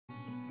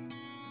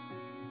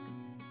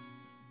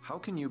How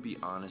can you be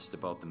honest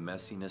about the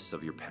messiness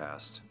of your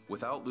past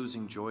without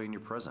losing joy in your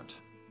present?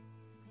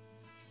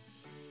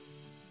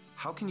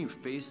 How can you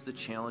face the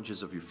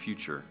challenges of your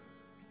future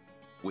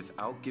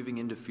without giving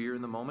in to fear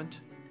in the moment?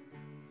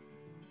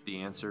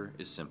 The answer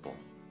is simple.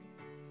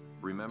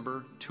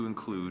 Remember to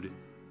include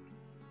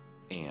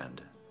 "and."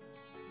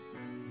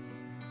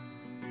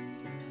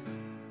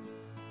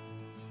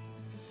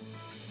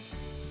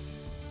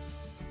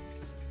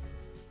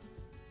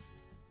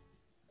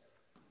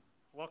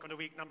 Welcome to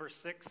week number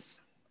 6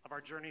 of our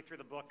journey through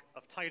the book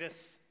of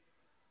Titus,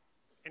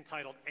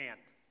 entitled "And."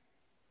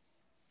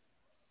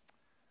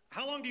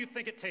 How long do you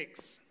think it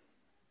takes?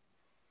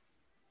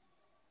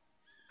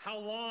 How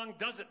long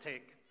does it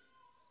take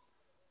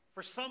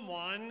for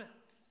someone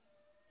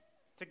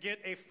to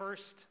get a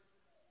first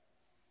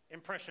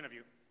impression of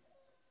you?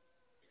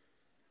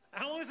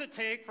 How long does it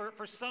take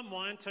for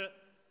someone to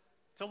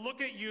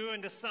look at you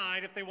and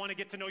decide if they want to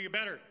get to know you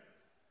better,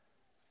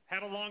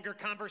 have a longer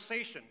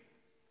conversation,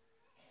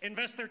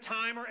 invest their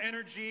time or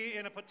energy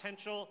in a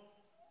potential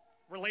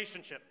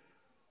relationship?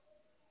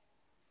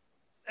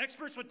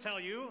 Experts would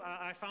tell you,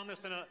 I found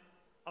this in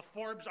a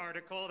Forbes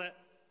article,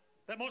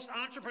 that most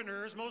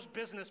entrepreneurs, most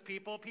business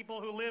people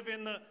who live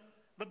in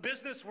the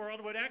business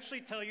world would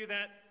actually tell you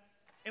that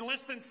in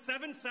less than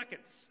 7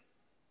 seconds,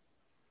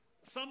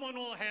 someone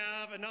will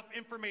have enough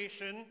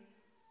information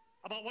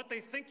about what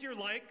they think you're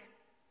like,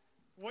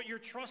 what your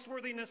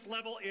trustworthiness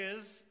level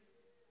is,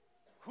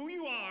 who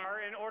you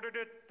are, in order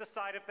to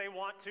decide if they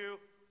want to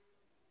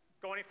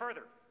go any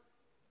further,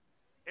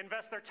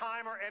 invest their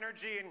time or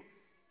energy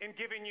in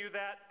giving you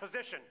that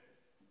position,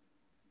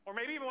 or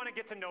maybe even want to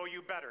get to know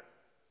you better.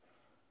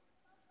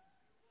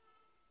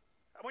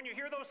 When you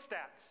hear those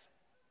stats,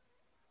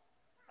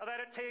 that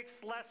it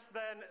takes less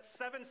than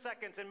 7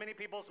 seconds in many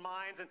people's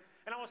minds, and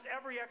almost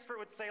every expert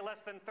would say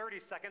less than 30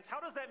 seconds, how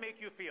does that make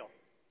you feel?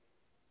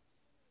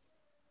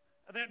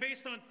 That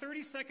based on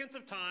 30 seconds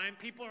of time,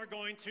 people are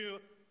going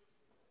to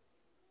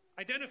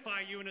identify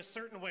you in a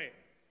certain way,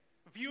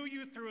 view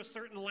you through a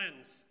certain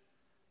lens,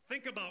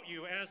 think about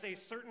you as a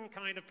certain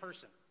kind of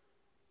person.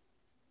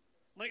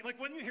 Like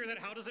when you hear that,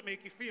 how does it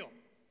make you feel?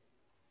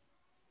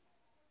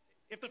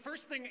 If the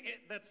first thing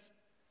that's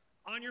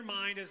on your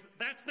mind is,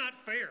 that's not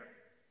fair,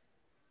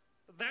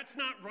 that's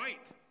not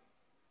right,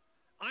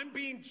 I'm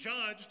being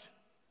judged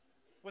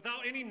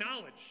without any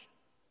knowledge,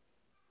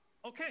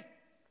 okay,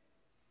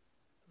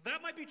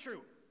 that might be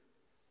true.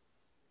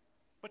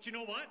 But you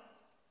know what?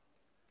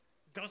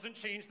 Doesn't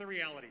change the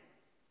reality.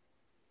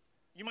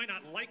 You might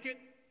not like it,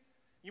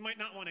 you might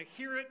not want to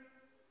hear it,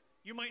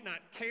 you might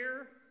not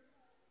care,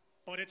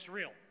 but it's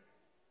real.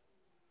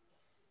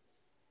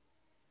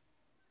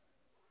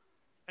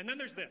 And then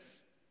there's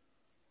this.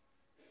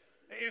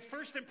 If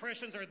first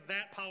impressions are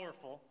that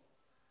powerful,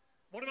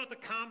 what about the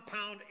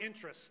compound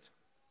interest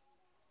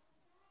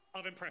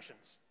of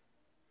impressions?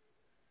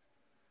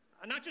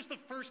 Not just the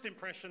first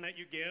impression that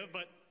you give,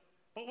 but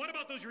what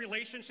about those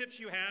relationships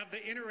you have,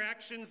 the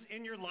interactions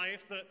in your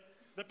life,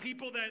 the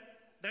people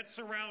that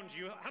surround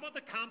you? How about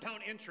the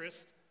compound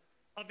interest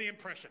of the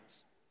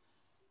impressions?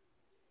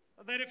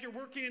 That if you're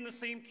working in the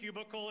same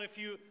cubicle, if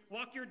you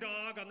walk your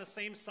dog on the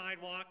same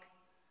sidewalk,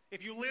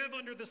 if you live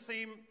under the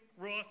same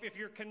roof, if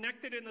you're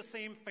connected in the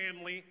same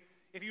family,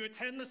 if you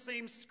attend the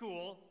same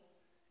school,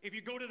 if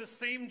you go to the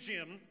same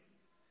gym,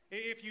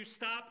 if you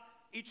stop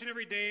each and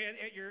every day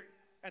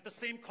at the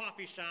same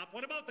coffee shop,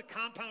 what about the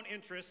compound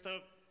interest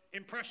of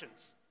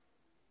impressions?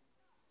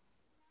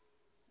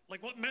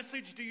 Like, what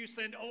message do you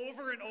send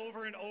over and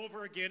over and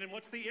over again, and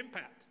what's the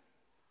impact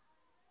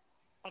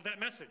of that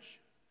message?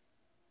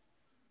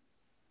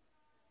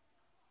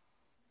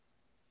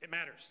 It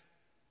matters.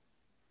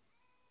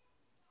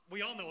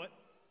 We all know it.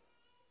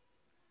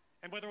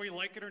 And whether we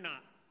like it or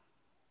not,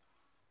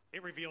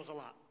 it reveals a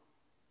lot.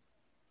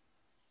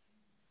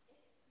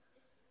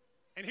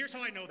 And here's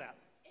how I know that.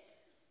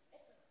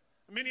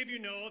 Many of you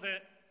know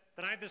that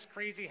I have this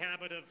crazy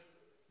habit of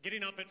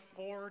getting up at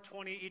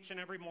 4:20 each and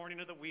every morning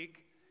of the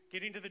week,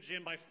 getting to the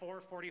gym by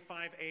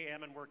 4:45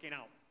 a.m. and working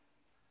out.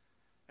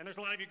 And there's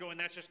a lot of you going,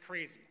 that's just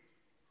crazy.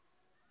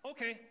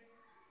 Okay,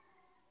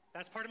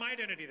 that's part of my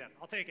identity then.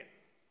 I'll take it.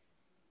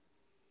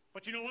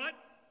 But you know what?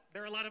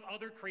 There are a lot of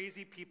other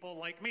crazy people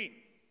like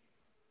me.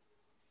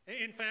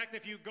 In fact,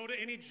 if you go to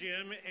any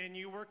gym and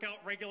you work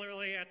out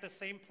regularly at the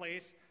same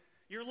place,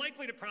 you're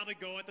likely to probably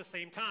go at the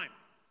same time.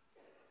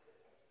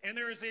 And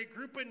there is a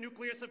group and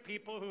nucleus of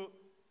people who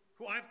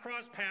I've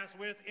crossed paths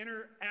with,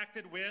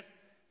 interacted with,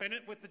 been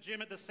with the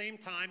gym at the same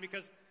time,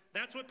 because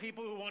that's what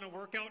people who want to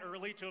work out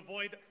early to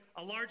avoid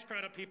a large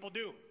crowd of people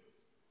do.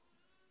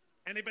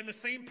 And they've been the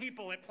same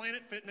people at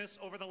Planet Fitness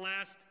over the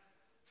last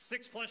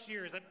 6+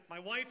 years. That my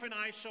wife and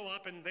I show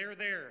up and they're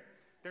there.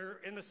 They're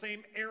in the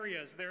same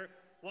areas. They're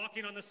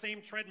walking on the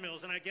same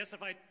treadmills. And I guess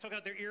if I took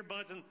out their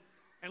earbuds and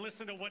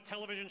listened to what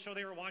television show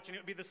they were watching, it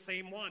would be the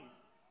same one.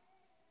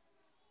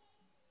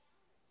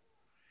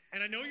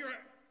 And I know your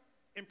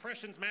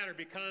impressions matter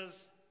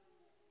because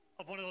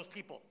of one of those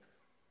people.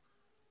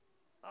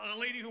 A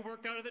lady who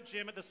worked out at the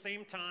gym at the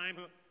same time,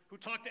 who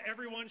talked to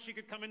everyone she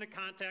could come into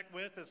contact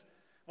with, as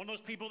one of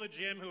those people at the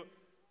gym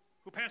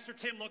who Pastor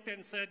Tim looked at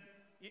and said,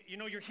 you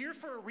know, you're here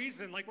for a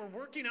reason. Like, we're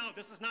working out.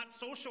 This is not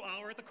social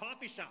hour at the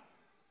coffee shop.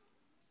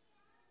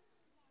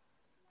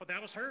 But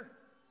that was her.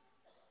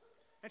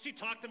 And she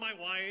talked to my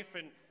wife,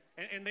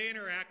 and they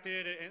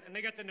interacted, and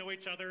they got to know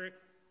each other,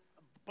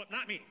 but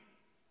not me.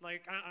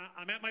 Like,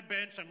 I'm at my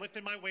bench, I'm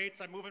lifting my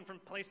weights, I'm moving from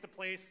place to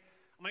place.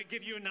 I might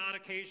give you a nod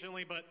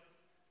occasionally, but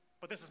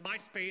this is my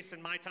space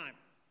and my time.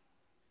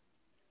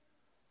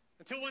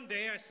 Until one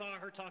day I saw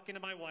her talking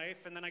to my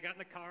wife, and then I got in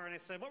the car and I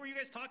said, what were you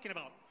guys talking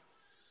about?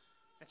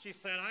 And she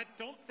said, I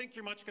don't think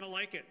you're much going to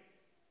like it.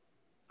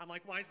 I'm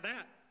like, why is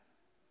that?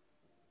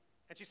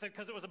 And she said,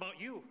 because it was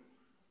about you.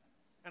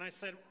 And I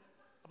said,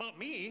 about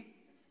me?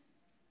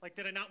 Like,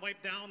 did I not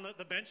wipe down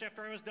the bench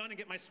after I was done and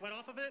get my sweat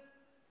off of it?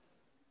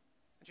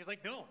 And she's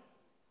like, no.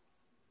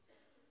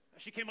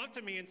 She came up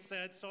to me and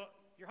said, so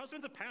your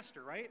husband's a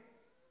pastor, right?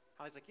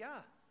 I was like, yeah,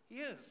 he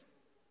is.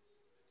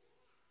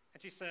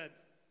 And she said,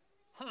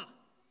 huh.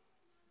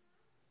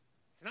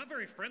 He's not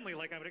very friendly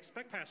like I would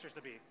expect pastors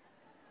to be.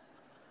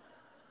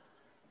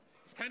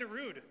 He's kind of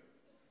rude.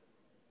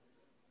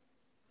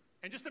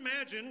 And just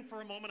imagine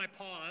for a moment I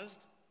paused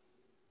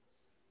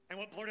and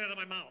what blurted out of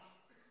my mouth.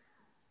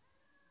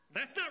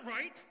 That's not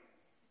right.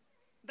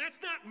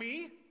 That's not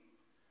me.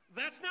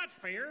 That's not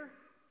fair.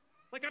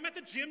 Like, I'm at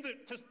the gym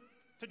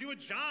to do a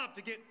job,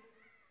 to get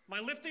my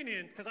lifting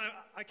in, because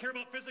I care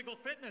about physical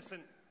fitness.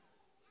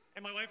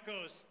 And my wife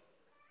goes,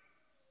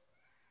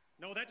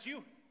 no, that's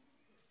you.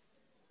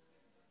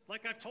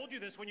 Like, I've told you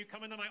this when you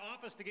come into my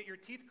office to get your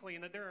teeth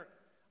cleaned, that there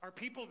are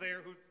people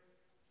there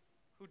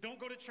who don't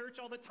go to church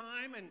all the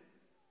time,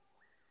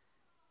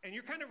 and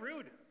you're kind of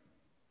rude.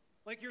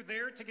 Like, you're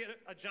there to get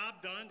a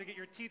job done, to get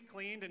your teeth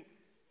cleaned,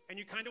 and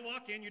you kind of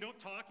walk in, you don't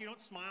talk, you don't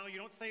smile, you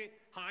don't say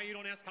hi, you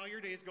don't ask how your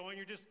day's going,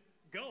 you just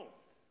go.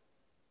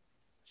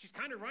 She's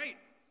kind of right.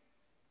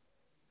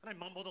 And I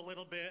mumbled a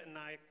little bit, and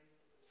I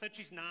said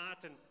she's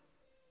not,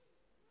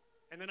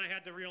 and then I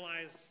had to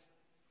realize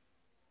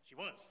she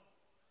was.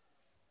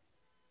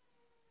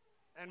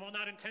 And while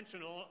not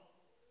intentional,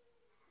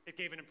 it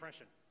gave an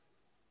impression.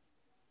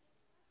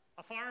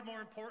 A far more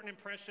important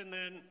impression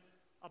than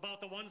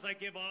about the ones I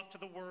give off to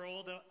the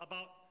world,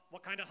 about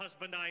what kind of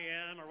husband I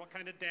am, or what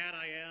kind of dad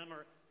I am,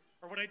 or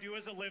what I do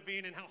as a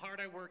living and how hard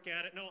I work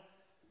at it. No,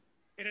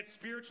 it had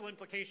spiritual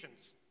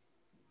implications.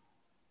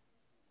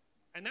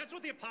 And that's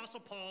what the Apostle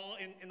Paul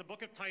in the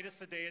book of Titus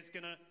today is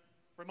going to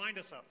remind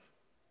us of.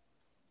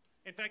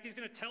 In fact, he's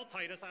going to tell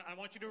Titus, I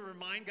want you to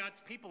remind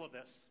God's people of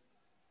this.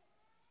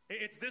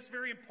 It's this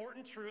very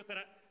important truth that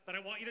I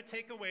want you to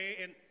take away,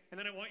 and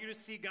then I want you to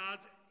see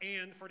God's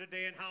and for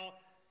today and how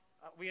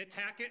we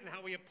attack it and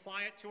how we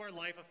apply it to our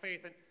life of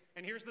faith.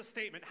 And here's the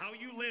statement: how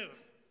you live,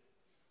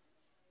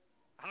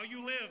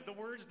 the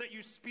words that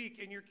you speak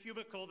in your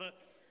cubicle,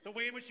 the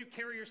way in which you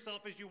carry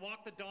yourself as you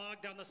walk the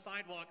dog down the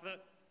sidewalk,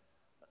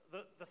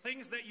 the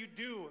things that you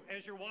do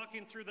as you're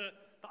walking through the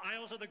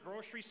aisles of the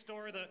grocery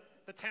store,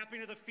 the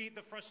tapping of the feet,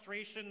 the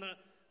frustration,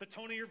 the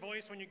tone of your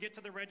voice when you get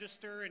to the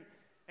register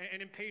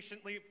and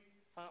impatiently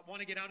want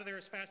to get out of there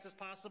as fast as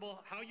possible.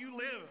 How you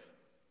live,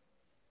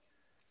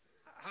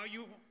 how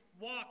you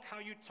walk, how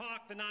you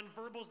talk, the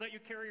nonverbals that you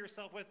carry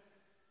yourself with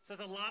says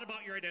a lot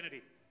about your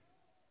identity.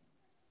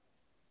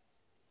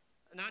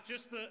 Not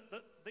just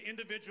the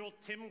individual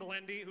Tim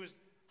Glende, who's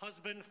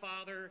husband,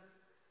 father,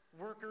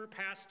 worker,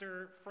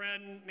 pastor,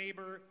 friend,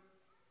 neighbor.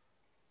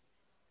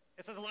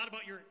 It says a lot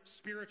about your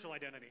spiritual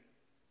identity,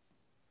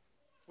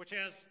 which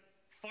has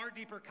far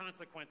deeper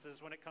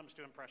consequences when it comes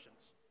to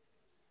impressions,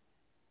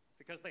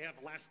 because they have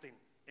lasting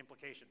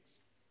implications.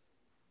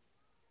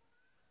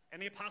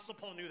 And the Apostle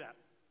Paul knew that.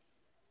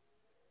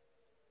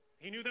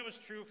 He knew that was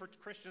true for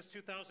Christians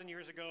 2,000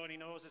 years ago, and he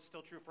knows it's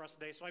still true for us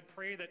today. So I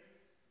pray that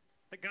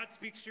God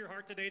speaks to your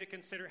heart today to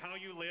consider how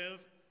you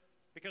live,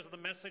 because of the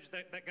message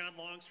that God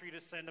longs for you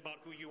to send about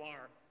who you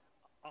are.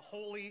 A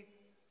holy,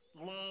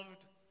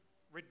 loved,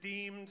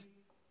 redeemed,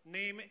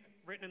 name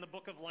written in the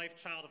book of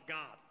life, child of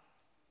God.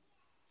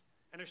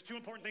 And there's two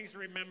important things to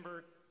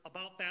remember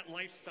about that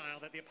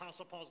lifestyle that the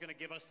Apostle Paul is going to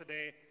give us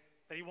today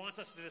that he wants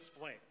us to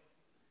display.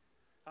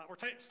 We're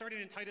starting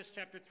in Titus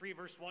chapter 3,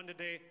 verse 1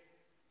 today,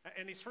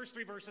 and these first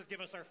three verses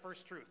give us our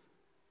first truth.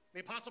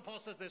 The Apostle Paul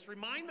says this: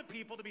 remind the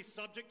people to be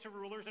subject to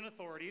rulers and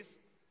authorities,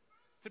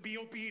 to be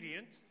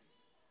obedient,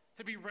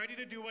 to be ready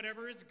to do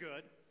whatever is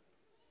good,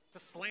 to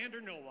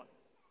slander no one,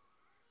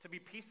 to be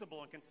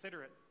peaceable and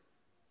considerate,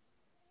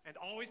 and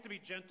always to be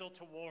gentle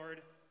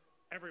toward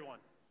everyone.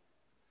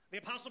 The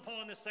Apostle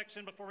Paul in this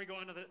section, before we go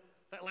on to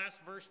that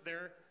last verse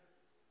there,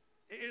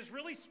 is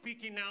really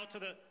speaking now to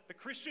the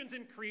Christians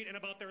in Crete and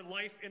about their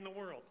life in the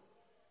world.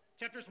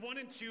 Chapters 1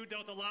 and 2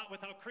 dealt a lot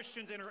with how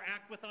Christians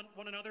interact with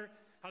one another,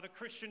 how the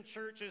Christian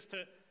church is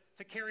to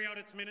carry out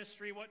its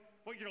ministry, what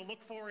you're to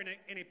look for in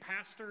a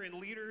pastor and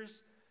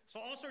leaders. So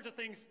all sorts of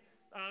things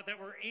that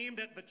were aimed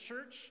at the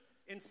church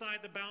inside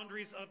the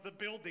boundaries of the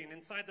building,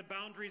 inside the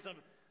boundaries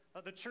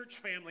of the church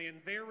family and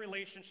their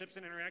relationships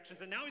and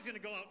interactions. And now he's going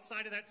to go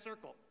outside of that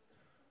circle,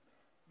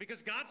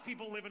 Because God's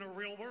people live in a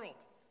real world.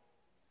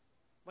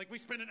 Like we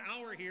spend an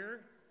hour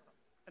here,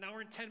 an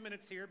hour and 10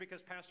 minutes here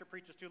because pastor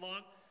preaches too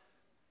long.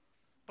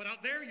 But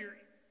out there,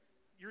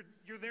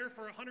 you're there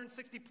for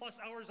 160 plus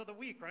hours of the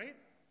week, right?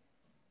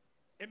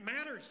 It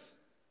matters.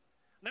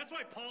 And that's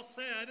why Paul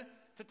said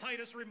to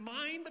Titus,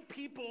 remind the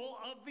people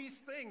of these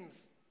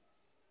things.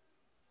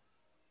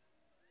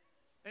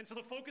 And so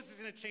the focus is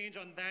going to change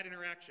on that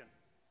interaction.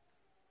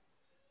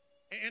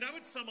 And I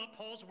would sum up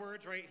Paul's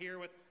words right here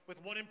with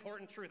one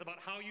important truth about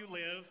how you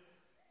live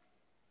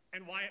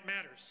and why it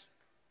matters.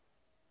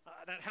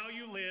 That how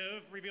you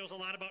live reveals a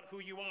lot about who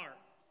you are.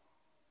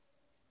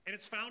 And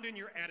it's found in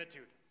your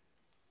attitude.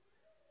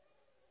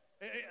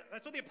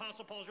 That's what the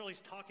Apostle Paul is really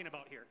talking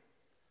about here.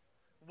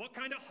 What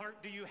kind of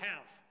heart do you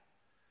have?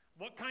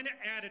 What kind of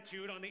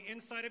attitude on the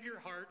inside of your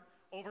heart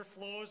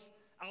overflows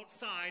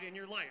outside in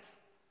your life?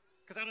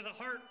 Because out of the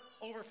heart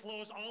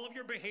overflows all of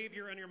your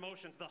behavior and your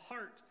emotions. The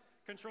heart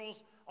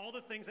controls all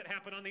the things that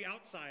happen on the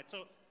outside.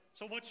 So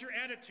what's your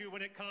attitude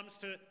when it comes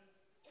to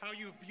how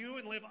you view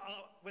and live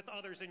with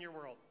others in your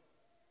world?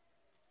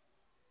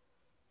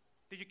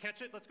 Did you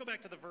catch it? Let's go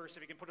back to the verse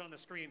if you can put it on the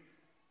screen.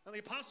 Now, the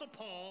Apostle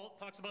Paul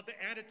talks about the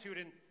attitude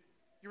in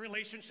your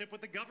relationship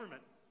with the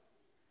government.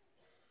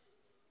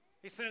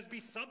 He says, be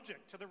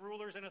subject to the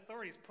rulers and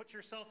authorities. Put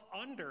yourself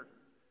under.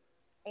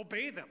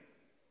 Obey them.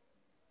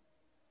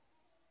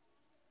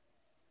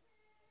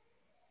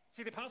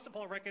 See, the Apostle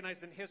Paul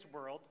recognized in his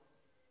world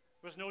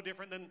was no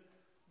different than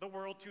the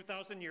world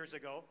 2,000 years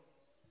ago.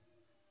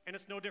 And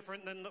it's no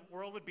different than the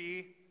world would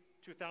be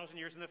 2,000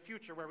 years in the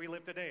future where we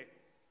live today.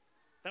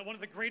 That one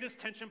of the greatest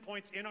tension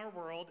points in our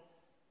world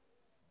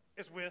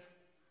is with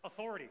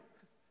authority,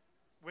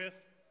 with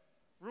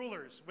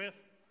rulers, with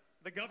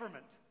the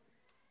government.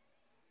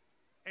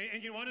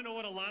 And you want to know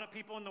what a lot of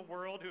people in the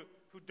world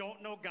who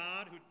don't know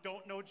God, who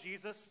don't know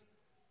Jesus,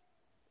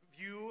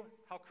 view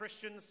how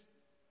Christians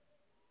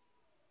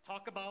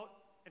talk about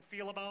and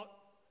feel about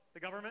the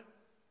government?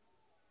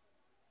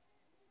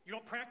 You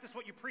don't practice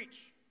what you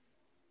preach.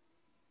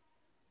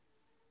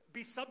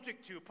 Be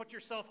subject to, put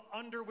yourself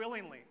under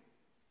willingly.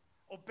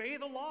 Obey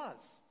the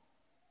laws.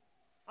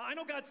 I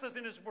know God says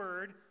in his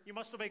word, you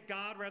must obey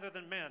God rather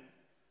than men.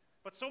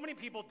 But so many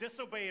people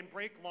disobey and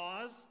break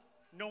laws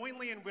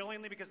knowingly and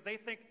willingly because they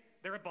think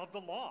they're above the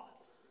law.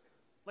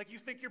 Like you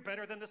think you're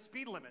better than the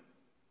speed limit.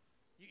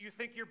 You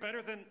think you're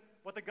better than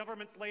what the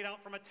government's laid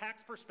out from a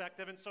tax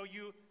perspective, and so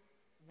you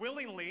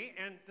willingly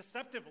and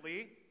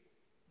deceptively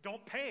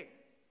don't pay.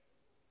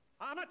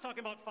 I'm not talking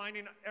about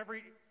finding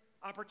every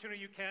opportunity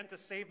you can to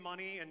save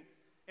money and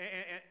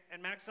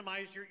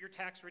maximize your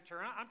tax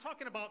return. I'm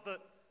talking about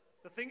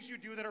the things you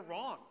do that are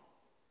wrong.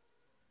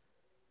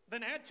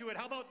 Then add to it,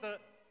 how about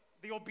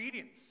the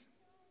obedience?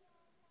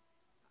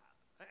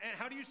 And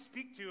how do you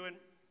speak to and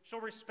show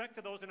respect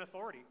to those in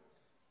authority?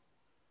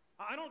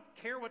 I don't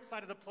care what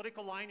side of the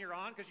political line you're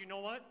on, because you know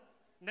what?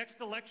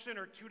 Next election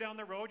or two down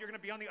the road, you're going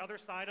to be on the other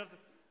side of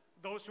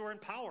those who are in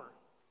power.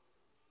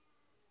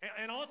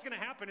 And all that's going to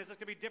happen is there's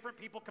going to be different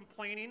people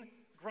complaining,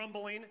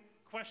 grumbling,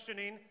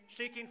 questioning,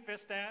 shaking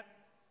fist at,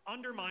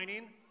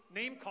 undermining,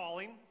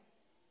 name-calling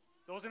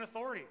those in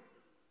authority.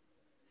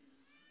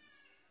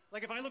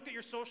 Like if I looked at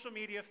your social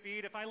media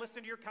feed, if I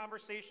listened to your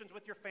conversations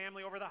with your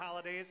family over the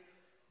holidays,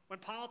 when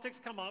politics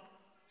come up,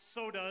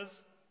 so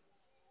does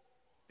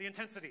the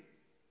intensity,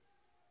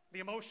 the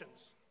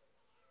emotions.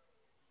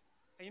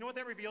 And you know what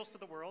that reveals to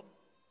the world?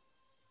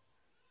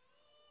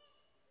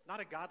 Not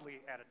a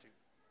godly attitude.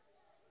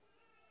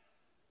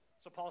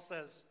 So Paul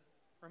says,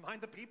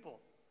 remind the people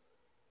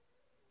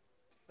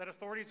that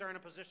authorities are in a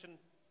position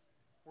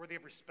worthy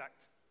of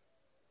respect.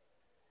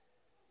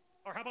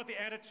 Or how about the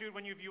attitude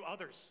when you view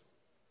others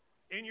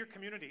in your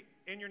community,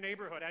 in your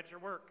neighborhood, at your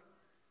work?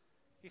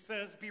 He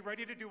says, be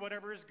ready to do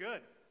whatever is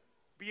good.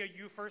 Be a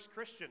you-first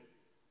Christian.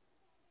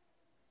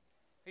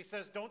 He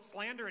says, don't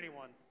slander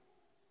anyone.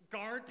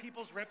 Guard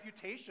people's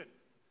reputation.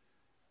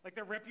 Like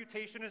their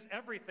reputation is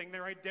everything.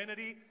 Their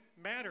identity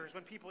matters.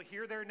 When people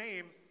hear their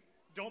name,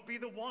 don't be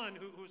the one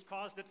who's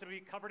caused it to be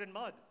covered in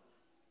mud.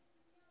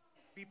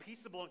 Be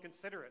peaceable and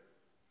considerate.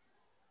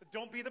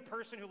 Don't be the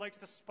person who likes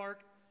to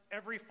spark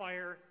every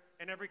fire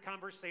and every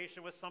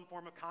conversation with some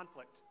form of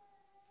conflict.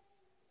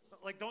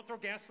 Like, don't throw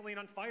gasoline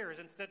on fires.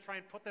 Instead, try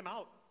and put them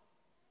out.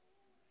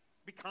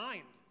 Be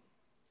kind.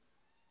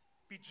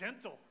 Be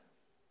gentle.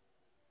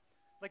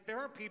 Like, there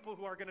are people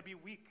who are going to be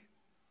weak.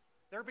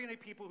 There are going to be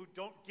people who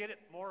don't get it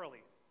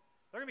morally.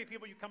 There are going to be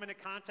people you come into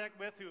contact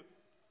with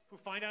who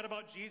find out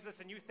about Jesus,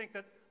 and you think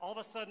that all of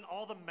a sudden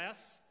all the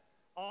mess,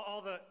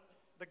 all the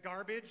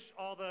garbage,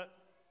 all the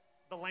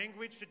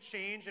language should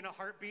change in a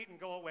heartbeat and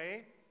go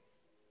away.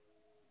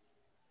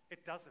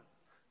 It doesn't.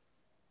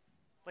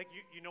 Like,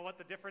 you know what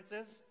the difference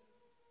is?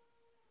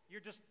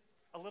 You're just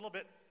a little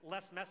bit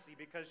less messy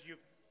because you've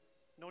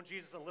known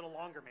Jesus a little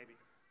longer maybe.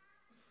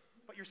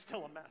 But you're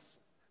still a mess.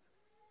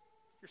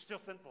 You're still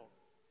sinful.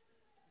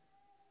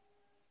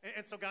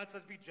 And so God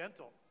says, be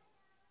gentle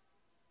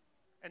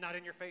and not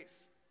in your face.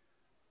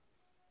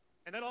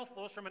 And that all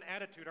flows from an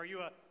attitude. Are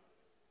you a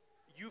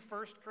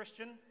you-first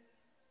Christian?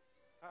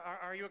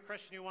 Are you a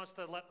Christian who wants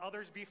to let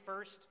others be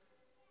first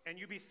and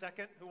you be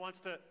second, who wants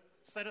to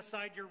set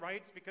aside your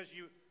rights because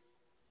you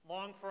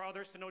long for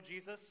others to know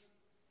Jesus?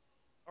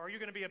 Or are you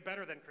going to be a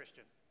better than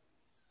Christian?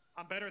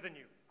 I'm better than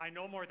you. I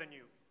know more than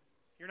you.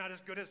 You're not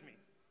as good as me.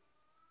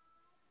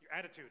 Your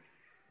attitude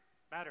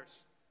matters.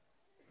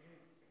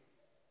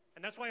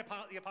 And that's why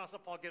the Apostle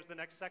Paul gives the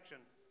next section,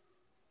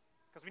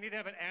 because we need to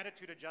have an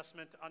attitude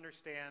adjustment to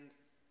understand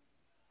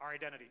our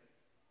identity.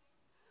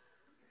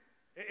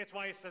 It's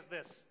why he says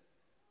this: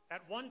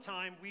 at one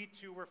time, we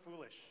too were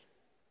foolish.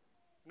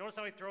 Notice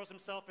how he throws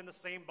himself in the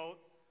same boat.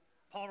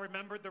 Paul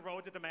remembered the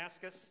road to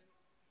Damascus.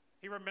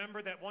 He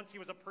remembered that once he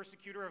was a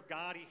persecutor of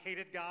God. He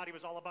hated God. He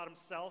was all about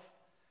himself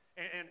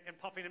and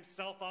puffing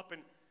himself up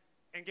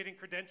and getting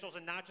credentials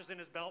and notches in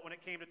his belt when it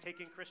came to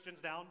taking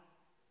Christians down.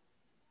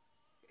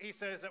 He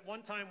says, at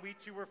one time we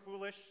too were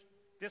foolish,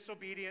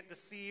 disobedient,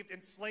 deceived,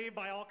 enslaved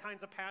by all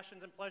kinds of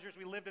passions and pleasures.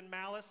 We lived in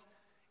malice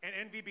and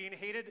envy, being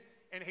hated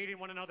and hating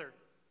one another.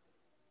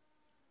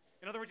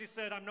 In other words, he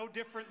said, I'm no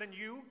different than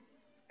you.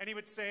 And he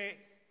would say,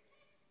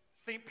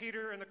 St.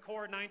 Peter and the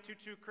core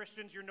 922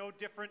 Christians, you're no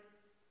different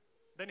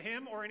than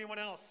him or anyone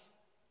else.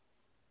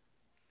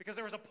 Because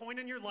there was a point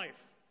in your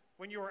life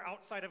when you were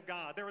outside of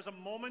God. There was a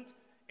moment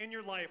in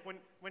your life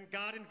when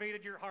God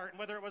invaded your heart. And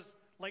whether it was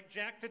like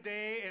Jack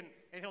today and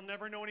he'll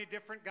never know any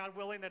different, God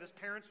willing, that his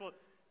parents will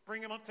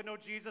bring him up to know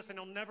Jesus and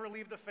he'll never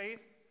leave the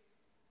faith.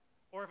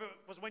 Or if it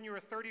was when you were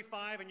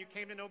 35 and you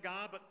came to know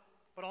God.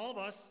 But all of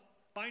us,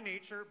 by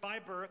nature, by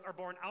birth, are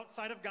born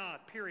outside of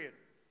God, period.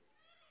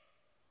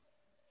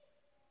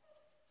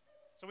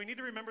 So we need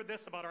to remember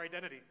this about our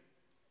identity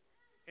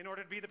in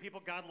order to be the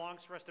people God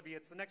longs for us to be.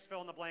 It's the next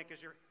fill in the blank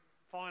as you're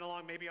following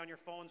along, maybe on your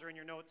phones or in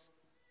your notes.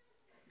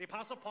 The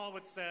Apostle Paul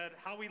would said,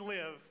 how we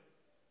live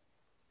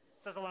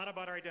says a lot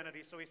about our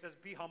identity. So he says,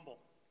 be humble.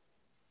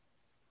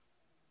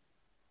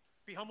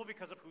 Be humble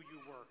because of who you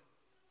were.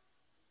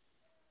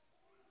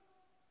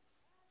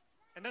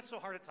 And that's so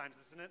hard at times,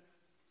 isn't it?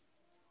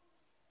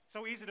 It's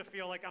so easy to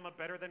feel like I'm a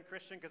better than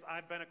Christian because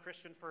I've been a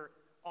Christian for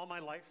all my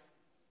life.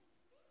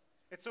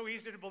 It's so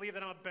easy to believe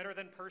that I'm a better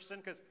than person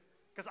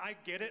because I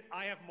get it.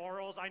 I have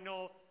morals. I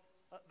know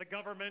the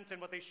government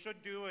and what they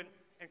should do and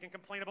can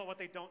complain about what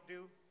they don't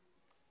do.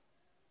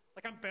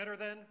 Like I'm better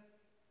than,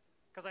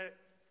 because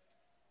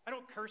I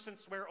don't curse and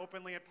swear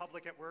openly in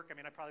public at work. I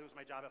mean, I'd probably lose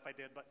my job if I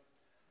did, but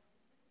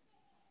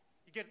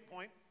you get the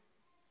point?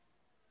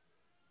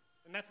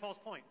 And that's Paul's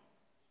point.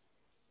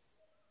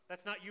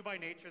 That's not you by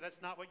nature.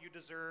 That's not what you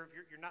deserve.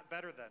 You're not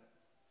better than.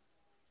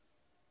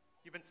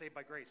 You've been saved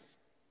by grace.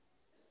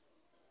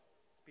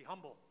 Be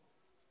humble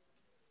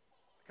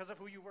because of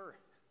who you were.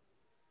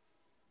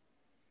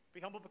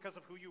 Be humble because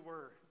of who you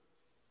were.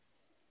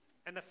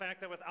 And the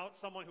fact that without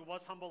someone who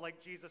was humble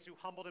like Jesus, who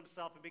humbled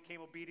himself and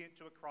became obedient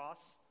to a cross,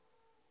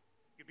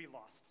 you'd be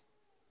lost.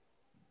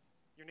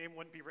 Your name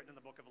wouldn't be written in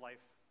the book of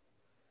life.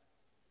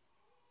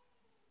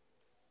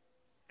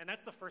 And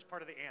that's the first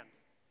part of the and.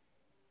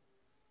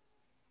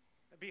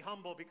 Be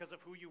humble because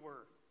of who you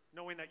were,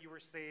 knowing that you were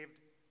saved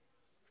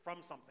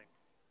from something,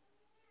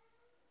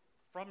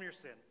 from your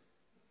sin,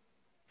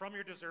 from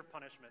your deserved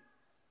punishment,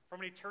 from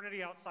an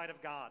eternity outside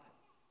of God.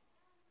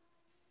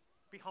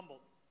 Be humble.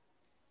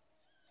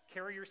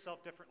 Carry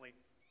yourself differently.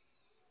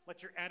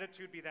 Let your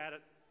attitude be that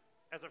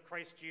as of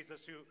Christ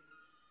Jesus, who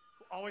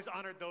always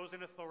honored those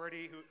in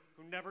authority,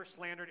 who never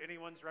slandered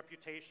anyone's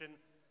reputation,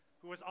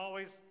 who was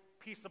always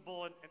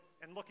peaceable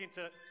and looking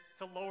to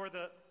lower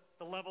the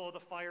level of the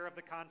fire of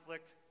the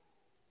conflict,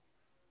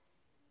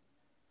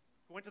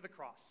 who went to the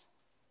cross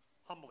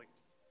humbly,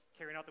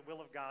 carrying out the will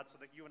of God so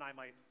that you and I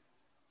might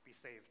be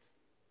saved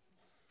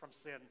from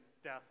sin,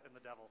 death, and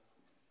the devil.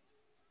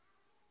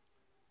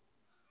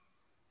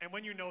 And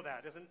when you know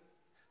that, isn't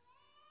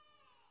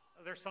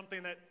there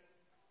something that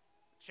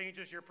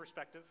changes your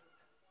perspective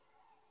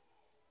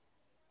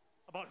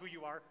about who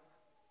you are,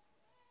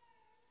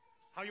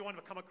 how you want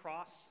to come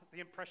across, the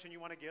impression you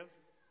want to give?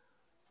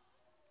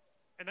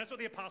 And that's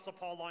what the Apostle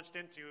Paul launched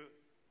into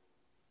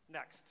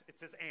next. It's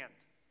his and.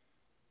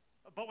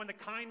 But when the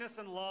kindness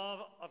and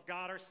love of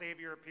God our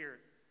Savior appeared,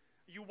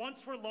 you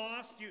once were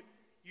lost,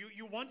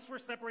 you once were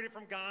separated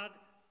from God,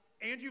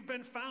 and you've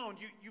been found,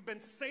 you've been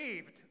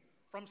saved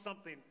from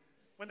something.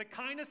 When the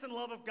kindness and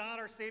love of God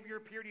our Savior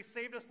appeared, he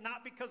saved us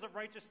not because of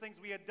righteous things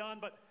we had done,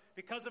 but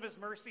because of his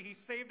mercy. He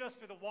saved us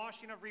through the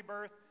washing of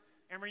rebirth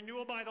and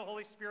renewal by the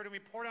Holy Spirit, and we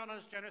poured out on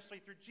us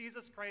generously through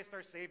Jesus Christ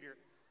our Savior,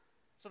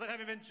 so that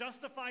having been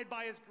justified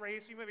by his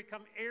grace, we may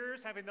become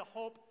heirs, having the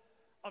hope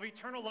of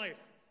eternal life.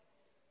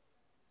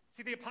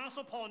 See, the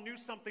Apostle Paul knew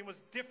something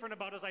was different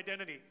about his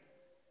identity.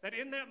 That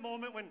in that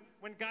moment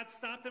when God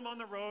stopped him on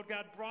the road,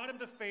 God brought him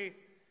to faith,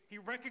 he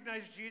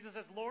recognized Jesus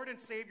as Lord and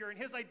Savior, and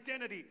his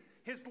identity,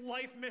 his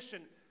life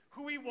mission,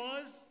 who he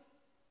was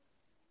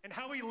and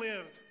how he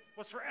lived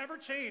was forever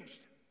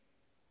changed.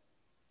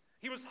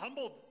 He was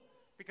humbled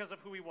because of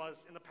who he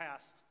was in the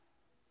past.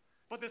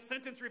 But this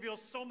sentence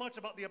reveals so much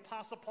about the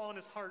Apostle Paul and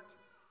his heart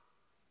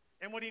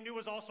and what he knew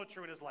was also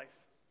true in his life.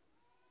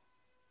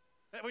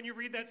 When you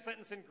read that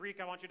sentence in Greek,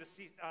 I want you to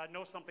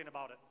know something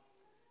about it.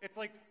 It's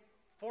like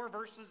 4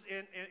 verses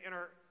in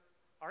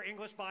our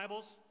English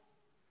Bibles.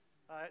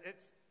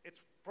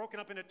 It's broken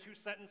up into 2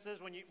 sentences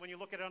when you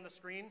look at it on the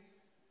screen.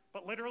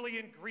 But literally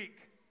in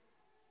Greek,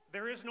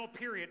 there is no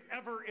period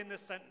ever in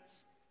this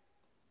sentence.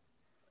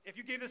 If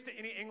you gave this to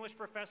any English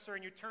professor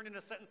and you turned in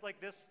a sentence like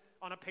this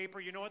on a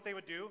paper, you know what they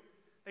would do?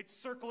 They'd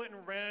circle it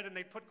in red and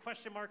they'd put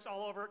question marks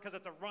all over it because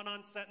it's a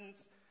run-on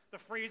sentence. The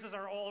phrases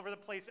are all over the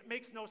place. It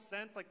makes no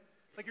sense. Like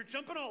you're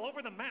jumping all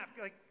over the map.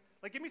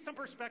 Like give me some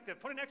perspective.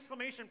 Put an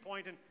exclamation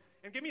point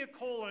and give me a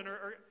colon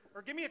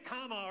or give me a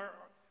comma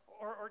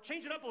or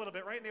change it up a little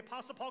bit, right? And the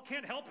Apostle Paul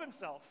can't help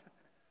himself.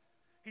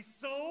 He's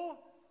so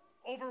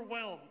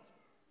overwhelmed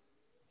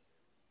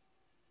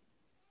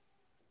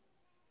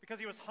because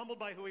he was humbled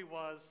by who he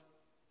was,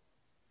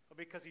 but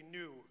because he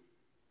knew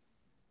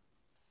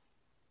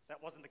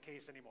that wasn't the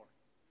case anymore.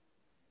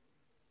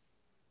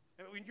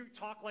 When you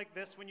talk like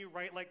this, when you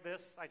write like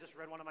this, I just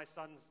read one of my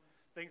son's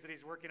things that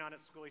he's working on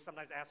at school. He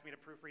sometimes asks me to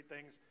proofread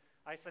things.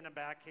 I send him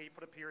back, hey,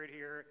 put a period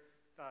here,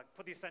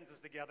 put these sentences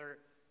together.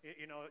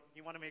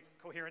 You want to make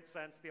coherent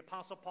sense. The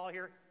Apostle Paul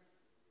here,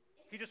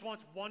 he just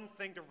wants one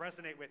thing to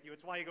resonate with you.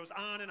 It's why he goes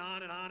on and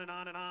on and on and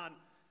on and on.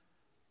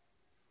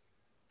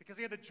 Because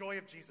he had the joy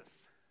of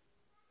Jesus.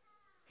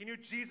 He knew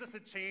Jesus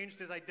had changed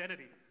his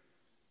identity.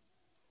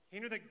 He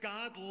knew that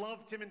God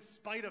loved him in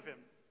spite of him.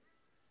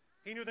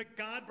 He knew that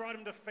God brought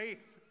him to faith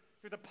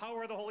through the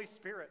power of the Holy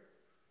Spirit.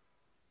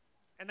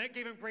 And that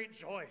gave him great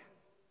joy.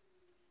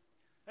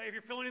 If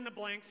you're filling in the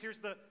blanks, here's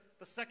the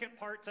second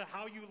part to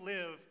how you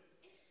live.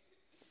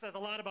 It says a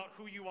lot about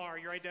who you are,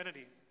 your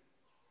identity.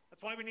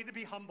 That's why we need to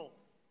be humble,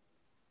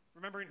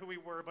 remembering who we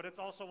were, but it's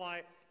also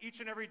why each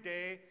and every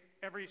day,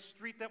 every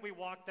street that we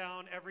walk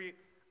down, every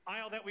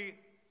aisle that we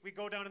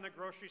go down in the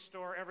grocery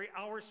store, every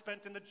hour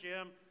spent in the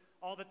gym,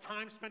 all the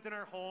time spent in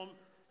our home,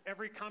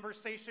 every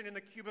conversation in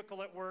the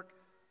cubicle at work,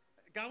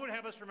 God would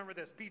have us remember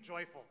this: be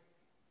joyful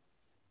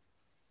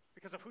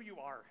because of who you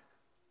are.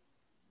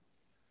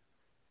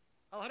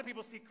 A lot of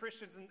people see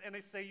Christians and they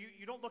say,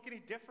 you don't look any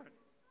different.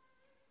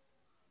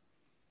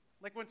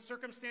 Like when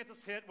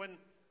circumstances hit, when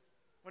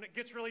it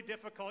gets really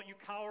difficult, you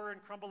cower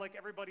and crumble like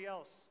everybody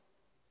else.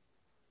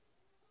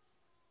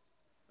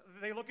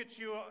 They look at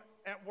you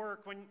at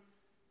work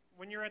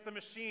when you're at the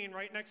machine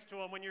right next to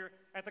them, when you're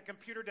at the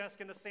computer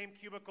desk in the same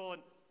cubicle,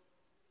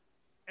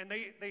 and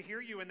they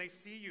hear you and they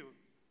see you,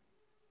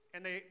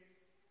 and they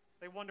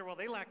wonder, well,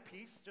 they lack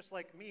peace just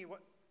like me.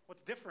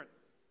 What's different?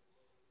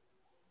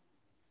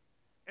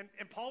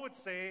 And Paul would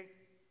say,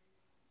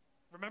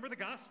 remember the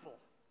gospel.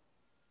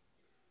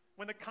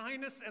 When the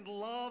kindness and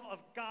love of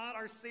God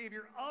our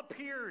Savior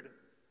appeared,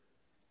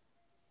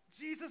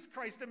 Jesus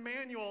Christ,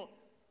 Emmanuel,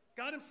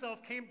 God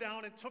himself came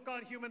down and took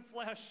on human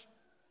flesh.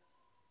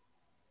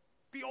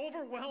 Be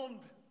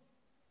overwhelmed.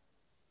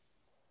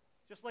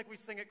 Just like we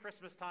sing at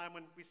Christmas time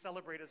when we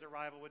celebrate his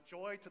arrival with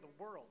joy to the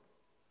world.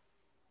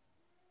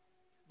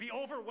 Be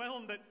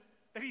overwhelmed that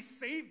he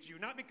saved you,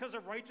 not because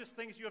of righteous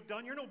things you have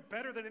done. You're no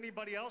better than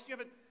anybody else. You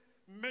haven't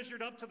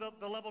measured up to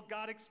the level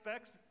God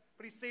expects,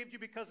 but he saved you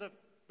because of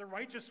the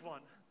righteous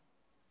one,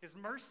 his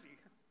mercy.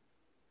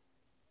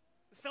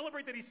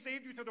 Celebrate that he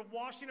saved you through the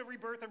washing of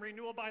rebirth and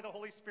renewal by the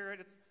Holy Spirit.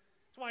 It's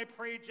why I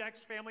pray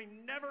Jack's family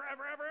never,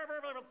 ever, ever, ever,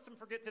 ever let them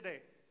forget today.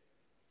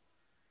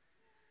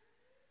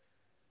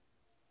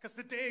 Because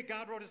today,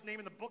 God wrote his name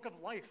in the book of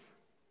life.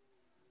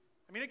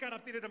 I mean, it got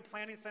updated in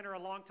Planning Center a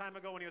long time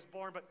ago when he was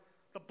born, but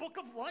the book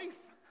of life.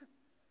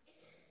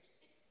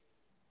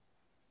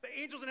 The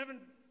angels in heaven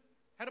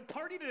had a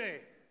party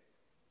today.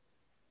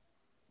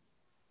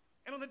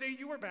 And on the day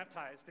you were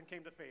baptized and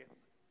came to faith.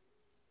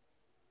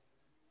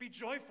 Be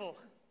joyful.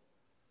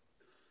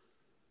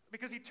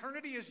 Because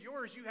eternity is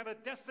yours. You have a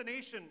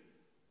destination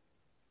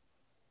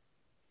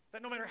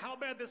that no matter how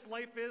bad this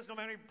life is, no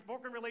matter how many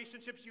broken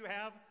relationships you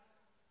have,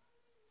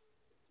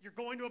 you're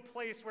going to a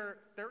place where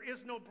there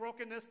is no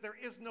brokenness, there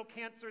is no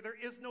cancer, there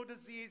is no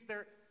disease,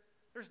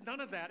 there's none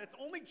of that. It's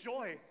only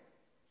joy.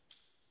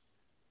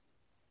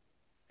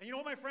 And you know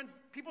what, my friends?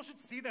 People should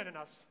see that in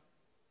us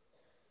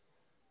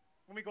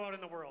when we go out in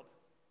the world.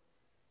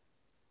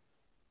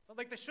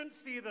 Like they shouldn't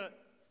see the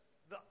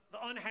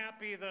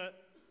unhappy, the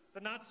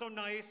not so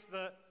nice,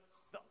 the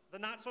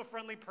not so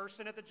friendly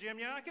person at the gym.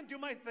 Yeah, I can do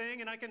my thing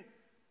and I can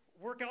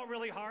work out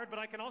really hard, but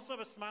I can also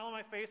have a smile on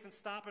my face and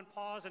stop and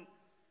pause and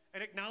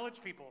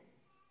acknowledge people,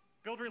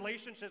 build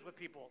relationships with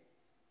people,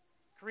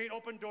 create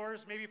open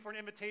doors maybe for an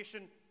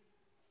invitation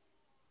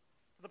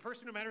to the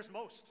person who matters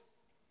most.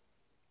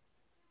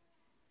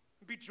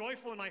 Be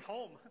joyful in my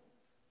home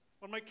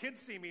when my kids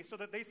see me so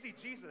that they see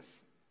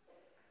Jesus.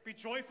 Be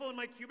joyful in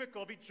my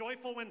cubicle. Be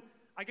joyful when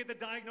I get the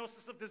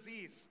diagnosis of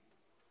disease,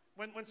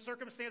 when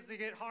circumstances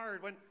get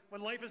hard,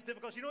 when life is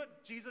difficult. You know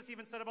what Jesus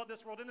even said about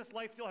this world? In this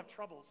life, you'll have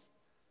troubles.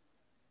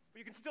 But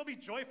you can still be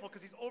joyful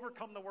because he's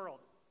overcome the world.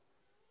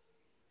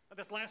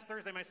 This last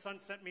Thursday, my son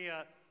sent me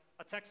a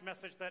text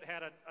message that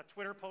had a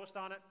Twitter post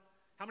on it.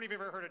 How many of you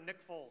have ever heard of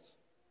Nick Foles?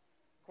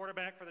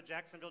 Quarterback for the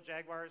Jacksonville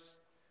Jaguars,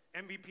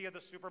 MVP of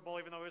the Super Bowl,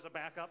 even though he was a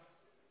backup.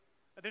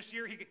 This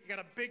year, he got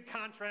a big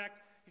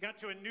contract. He got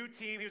to a new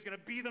team. He was going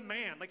to be the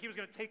man. Like, he was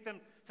going to take them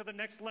to the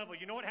next level.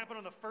 You know what happened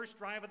on the first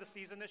drive of the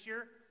season this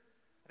year?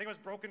 I think it was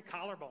broken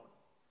collarbone.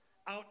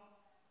 Out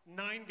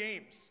 9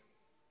 games.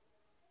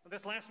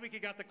 This last week, he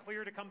got the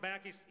clear to come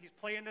back. He's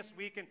playing this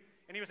week, and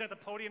he was at the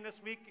podium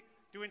this week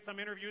doing some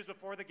interviews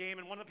before the game,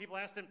 and one of the people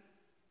asked him,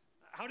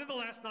 how did the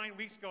last 9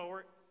 weeks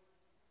go?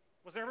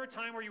 Was there ever a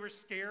time where you were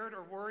scared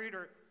or worried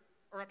or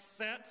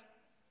upset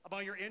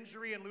about your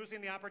injury and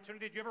losing the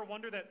opportunity? Did you ever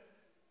wonder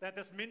that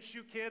this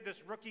Minshew kid,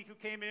 this rookie who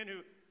came in,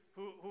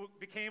 who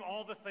became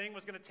all the thing,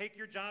 was going to take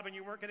your job and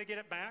you weren't going to get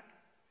it back?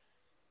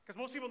 Because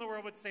most people in the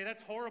world would say,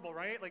 that's horrible,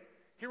 right? Like,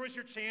 here was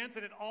your chance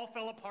and it all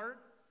fell apart.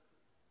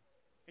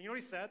 And you know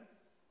what he said?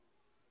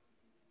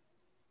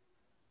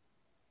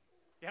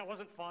 Yeah, it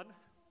wasn't fun.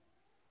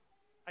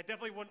 I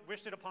definitely wouldn't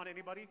wish it upon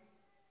anybody.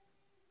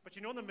 But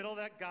you know, in the middle of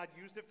that, God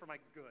used it for my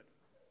good.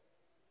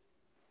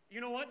 You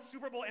know what?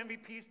 Super Bowl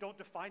MVPs don't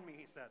define me,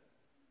 he said.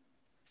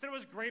 He said it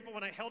was great, but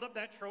when I held up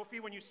that trophy,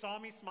 when you saw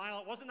me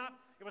smile, it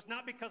was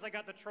not because I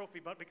got the trophy,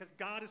 but because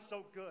God is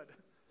so good.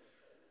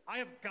 I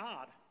have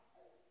God.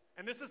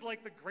 And this is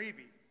like the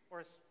gravy, or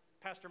as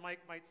Pastor Mike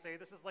might say,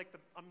 this is like the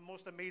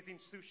most amazing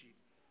sushi.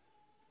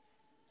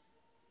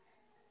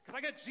 Because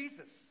I got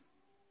Jesus.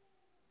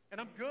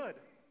 And I'm good.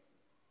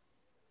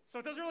 So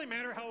it doesn't really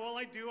matter how well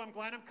I do. I'm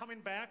glad I'm coming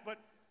back, but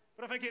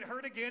if I get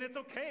hurt again, it's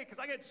okay, because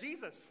I got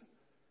Jesus.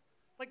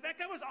 Like, that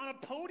guy was on a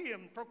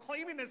podium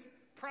proclaiming this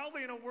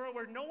proudly in a world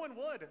where no one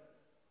would. Because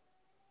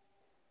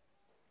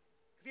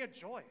he had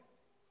joy.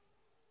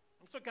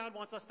 That's what God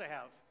wants us to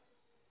have.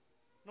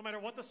 No matter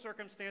what the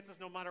circumstances,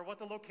 no matter what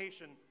the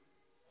location,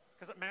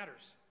 because it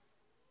matters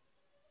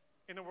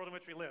in the world in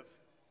which we live.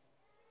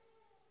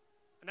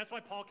 And that's why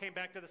Paul came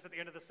back to this at the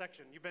end of the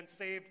section. You've been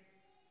saved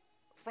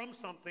from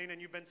something,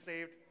 and you've been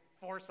saved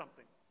for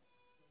something.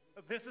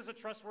 This is a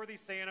trustworthy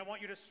saying. I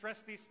want you to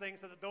stress these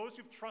things so that those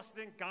who've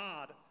trusted in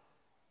God,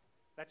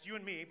 that's you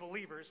and me,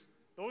 believers,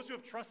 those who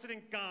have trusted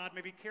in God may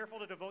be careful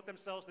to devote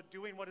themselves to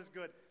doing what is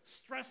good.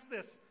 Stress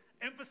this,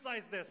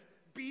 emphasize this,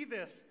 be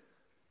this,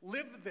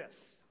 live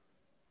this.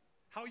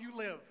 How you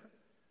live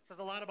says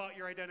a lot about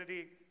your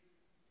identity,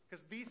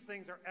 because these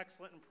things are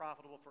excellent and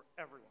profitable for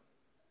everyone.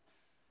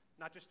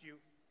 Not just you,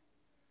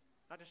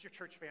 not just your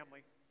church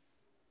family,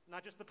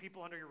 not just the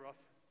people under your roof,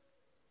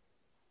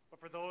 but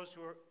for those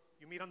who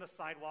you meet on the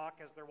sidewalk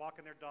as they're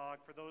walking their dog,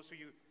 for those who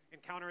you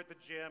encounter at the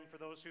gym, for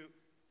those who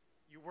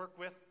you work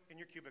with in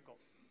your cubicle.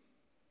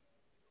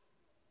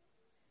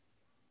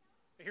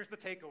 Here's the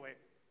takeaway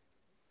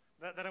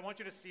that I want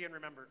you to see and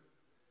remember.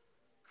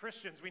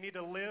 Christians, we need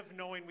to live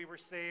knowing we were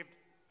saved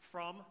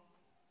from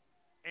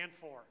and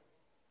for.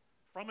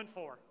 From and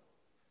for.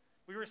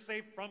 We were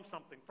saved from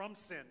something, from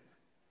sin.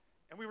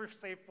 And we were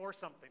saved for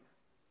something.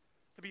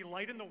 To be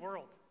light in the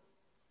world.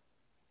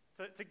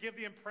 To give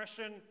the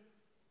impression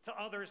to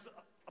others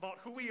about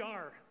who we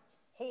are.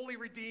 Holy,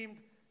 redeemed,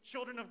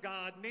 children of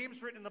God,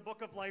 names written in the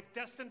book of life,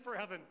 destined for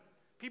heaven.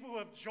 People who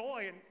have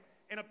joy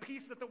and a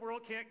peace that the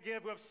world can't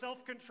give, who have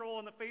self-control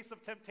in the face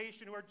of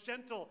temptation, who are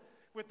gentle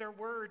with their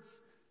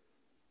words,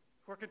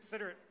 who are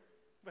considerate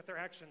with their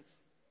actions.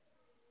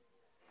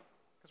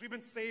 Because we've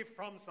been saved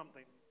from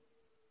something,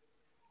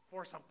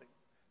 for something.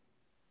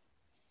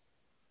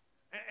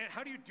 And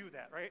how do you do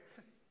that, right?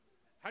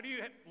 How do you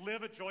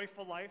live a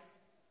joyful life?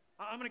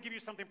 I'm going to give you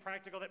something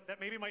practical that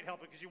maybe might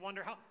help, because you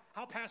wonder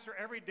how, Pastor,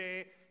 every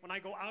day when I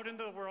go out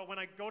into the world, when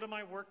I go to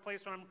my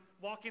workplace, when I'm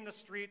walking the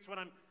streets, when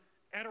I'm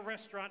at a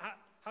restaurant,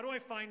 how do I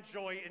find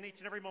joy in each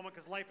and every moment,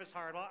 because life is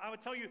hard? Well, I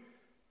would tell you,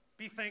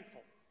 be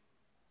thankful.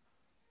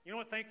 You know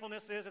what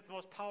thankfulness is? It's the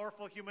most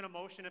powerful human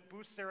emotion. It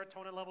boosts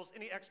serotonin levels.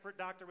 Any expert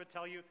doctor would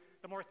tell you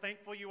the more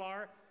thankful you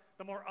are,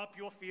 the more up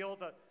you'll feel,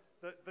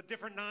 the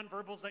different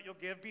nonverbals that you'll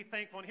give. Be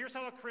thankful. And here's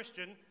how a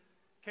Christian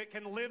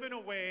can live in a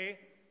way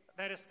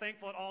that is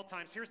thankful at all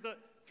times. Here's the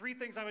 3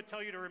 things I would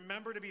tell you to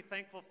remember to be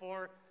thankful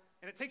for.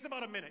 And it takes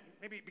about a minute.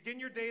 Maybe begin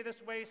your day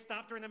this way,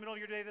 stop during the middle of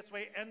your day this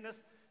way, end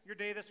your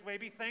day this way.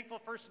 Be thankful,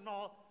 first of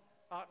all,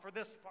 for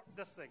this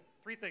thing.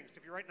 3 things,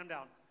 if you're writing them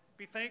down.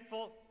 Be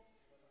thankful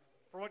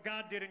for what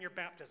God did in your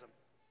baptism.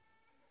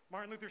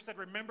 Martin Luther said,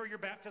 remember your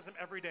baptism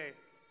every day.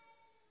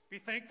 Be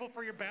thankful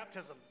for your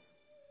baptism.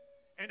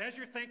 And as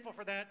you're thankful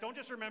for that, don't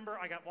just remember,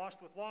 I got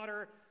washed with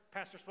water,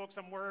 pastor spoke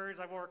some words,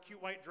 I wore a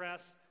cute white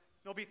dress.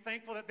 No, be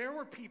thankful that there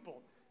were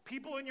people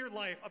in your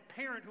life, a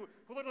parent who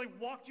literally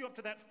walked you up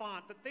to that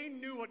font, that they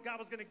knew what God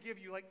was going to give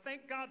you. Like,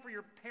 thank God for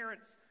your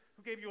parents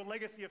who gave you a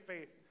legacy of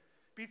faith.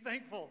 Be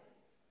thankful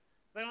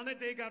that on that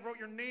day God wrote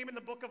your name in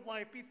the book of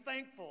life. Be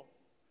thankful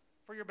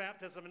for your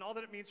baptism and all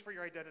that it means for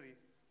your identity.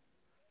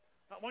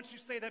 Once you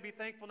say that, be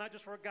thankful not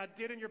just for what God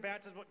did in your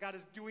baptism, what God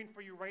is doing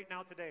for you right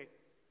now today.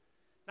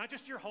 Not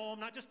just your home,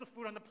 not just the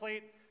food on the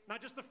plate,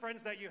 not just the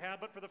friends that you have,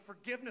 but for the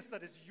forgiveness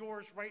that is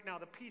yours right now,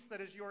 the peace that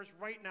is yours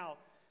right now.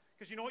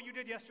 Because you know what you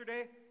did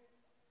yesterday?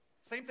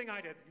 Same thing I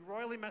did. You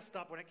royally messed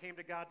up when it came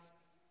to God's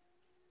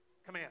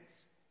commands.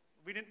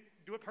 We didn't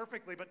do it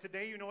perfectly, but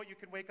today you know what you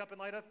can wake up in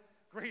light of?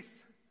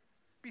 Grace.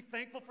 Be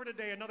thankful for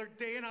today, another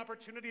day and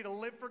opportunity to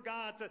live for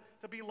God,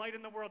 to be light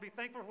in the world. Be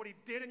thankful for what he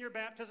did in your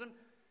baptism.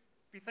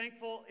 Be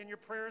thankful in your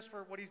prayers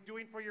for what he's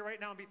doing for you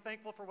right now, and be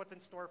thankful for what's in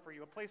store for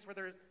you. A place where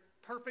there is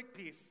perfect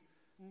peace,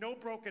 no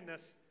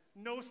brokenness,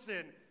 no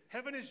sin.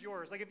 Heaven is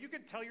yours. Like if you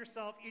can tell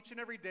yourself each and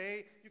every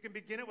day, you can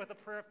begin it with a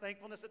prayer of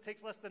thankfulness. It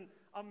takes less than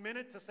a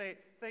minute to say,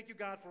 thank you,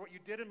 God, for what you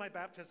did in my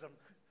baptism.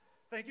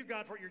 Thank you,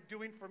 God, for what you're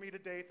doing for me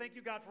today. Thank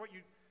you, God, for what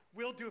you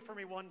will do for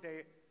me one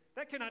day.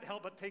 That cannot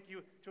help but take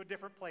you to a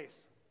different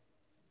place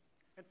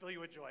and fill you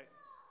with joy.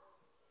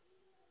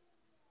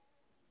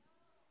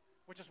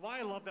 Which is why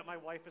I love that my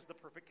wife is the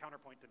perfect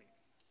counterpoint to me.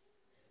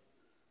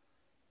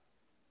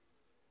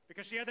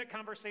 Because she had that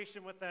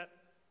conversation with that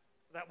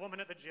woman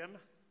at the gym,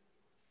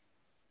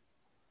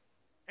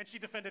 and she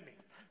defended me.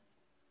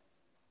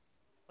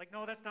 Like,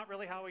 no, that's not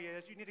really how he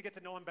is. You need to get to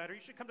know him better.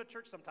 You should come to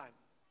church sometime.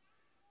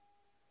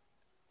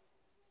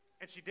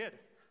 And she did.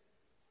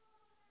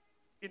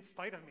 In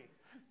spite of me.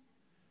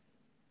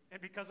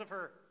 And because of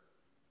her.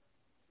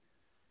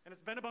 And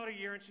it's been about a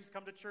year, and she's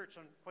come to church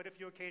on quite a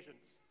few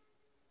occasions.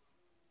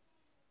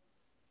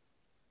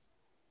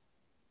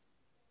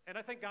 And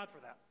I thank God for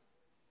that.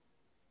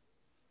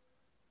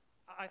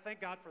 I thank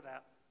God for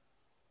that.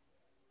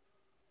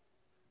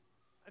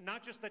 And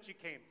not just that she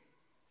came,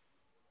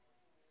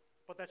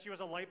 but that she was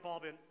a light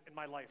bulb in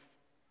my life.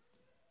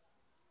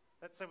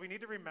 That said, we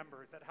need to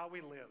remember that how we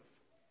live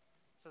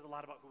says a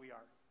lot about who we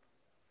are.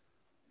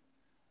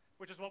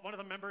 Which is what one of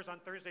the members on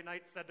Thursday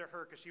night said to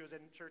her, because she was in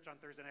church on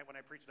Thursday night when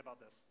I preached about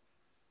this.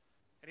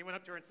 And he went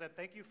up to her and said,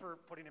 thank you for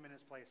putting him in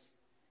his place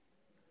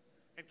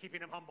and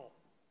keeping him humble.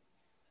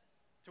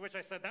 To which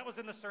I said, that was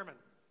in the sermon.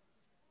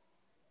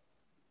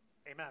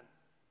 Amen.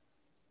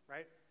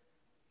 Right?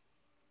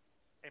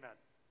 Amen.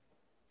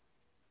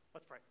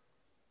 Let's pray.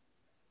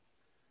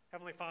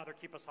 Heavenly Father,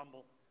 keep us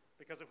humble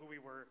because of who we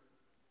were,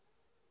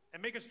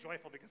 and make us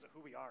joyful because of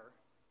who we are.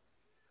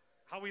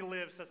 How we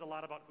live says a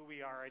lot about who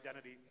we are, our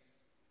identity.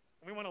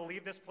 And we want to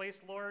leave this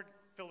place, Lord,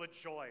 filled with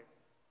joy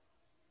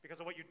because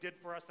of what you did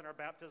for us in our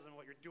baptism,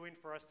 what you're doing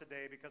for us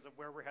today, because of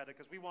where we're headed,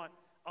 because we want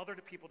other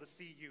people to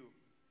see you,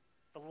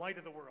 the light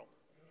of the world,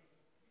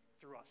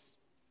 through us.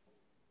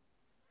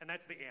 And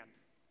that's the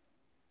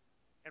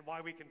and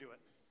why we can do it.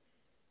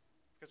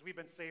 Because we've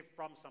been saved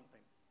from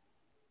something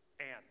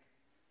and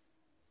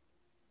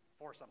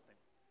for something,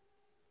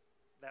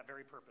 that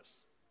very purpose.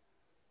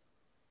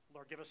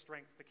 Lord, give us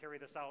strength to carry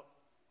this out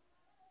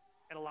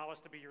and allow us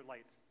to be your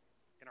light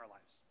in our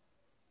lives.